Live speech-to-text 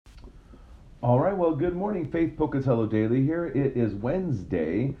All right, well, good morning, Faith Pocatello Daily here. It is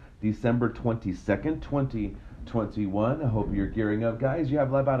Wednesday, December 22nd, 2021. I hope you're gearing up. Guys, you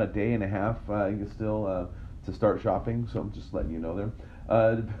have about a day and a half to start shopping, so I'm just letting you know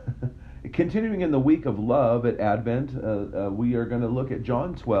there. Continuing in the week of love at Advent, we are going to look at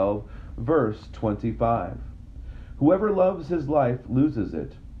John 12, verse 25. Whoever loves his life loses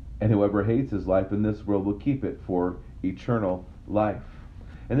it, and whoever hates his life in this world will keep it for eternal life.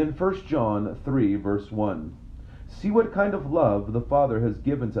 And then 1 John 3, verse 1. See what kind of love the Father has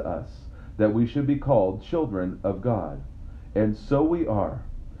given to us, that we should be called children of God. And so we are.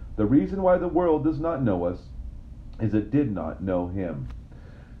 The reason why the world does not know us is it did not know him.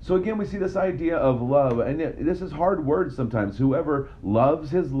 So again, we see this idea of love, and this is hard words sometimes. Whoever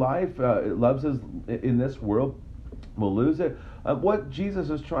loves his life, loves his in this world, will lose it. What Jesus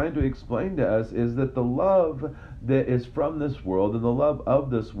is trying to explain to us is that the love that is from this world and the love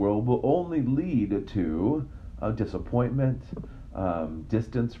of this world will only lead to disappointment,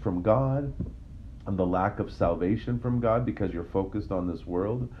 distance from God, and the lack of salvation from God because you're focused on this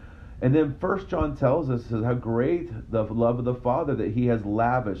world. And then First John tells us how great the love of the Father that he has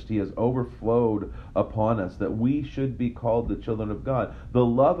lavished, he has overflowed upon us, that we should be called the children of God. The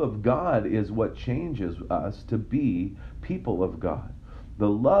love of God is what changes us to be people of God. The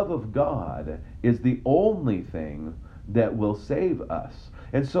love of God is the only thing that will save us.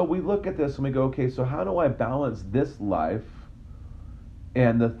 And so we look at this and we go, okay, so how do I balance this life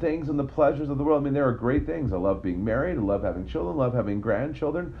and the things and the pleasures of the world? I mean, there are great things. I love being married. I love having children. I love having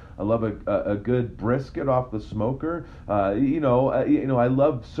grandchildren. I love a good brisket off the smoker. I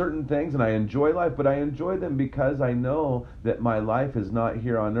love certain things and I enjoy life, but I enjoy them because I know that my life is not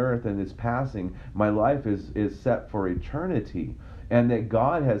here on earth and is passing. My life is set for eternity. And that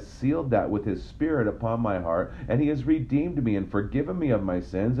God has sealed that with his Spirit upon my heart, and he has redeemed me and forgiven me of my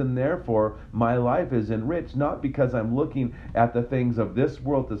sins, and therefore my life is enriched, not because I'm looking at the things of this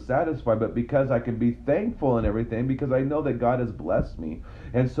world to satisfy, but because I can be thankful in everything, because I know that God has blessed me.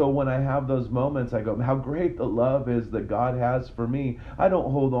 And so when I have those moments, I go, how great the love is that God has for me. I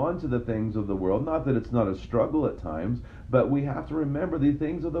don't hold on to the things of the world, not that it's not a struggle at times, but we have to remember the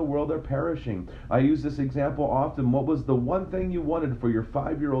things of the world are perishing. I use this example often. What was the one thing you wanted for your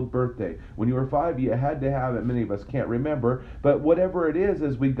 5-year-old birthday? When you were 5, you had to have it. Many of us can't remember, but whatever it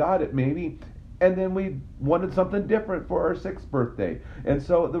is we got it maybe, and then we wanted something different for our 6th birthday. And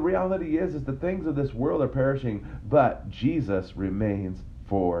so the reality is the things of this world are perishing, but Jesus remains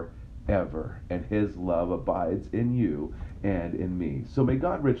forever, and his love abides in you and in me. So may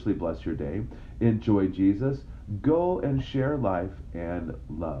God richly bless your day. Enjoy Jesus. Go and share life and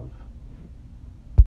love.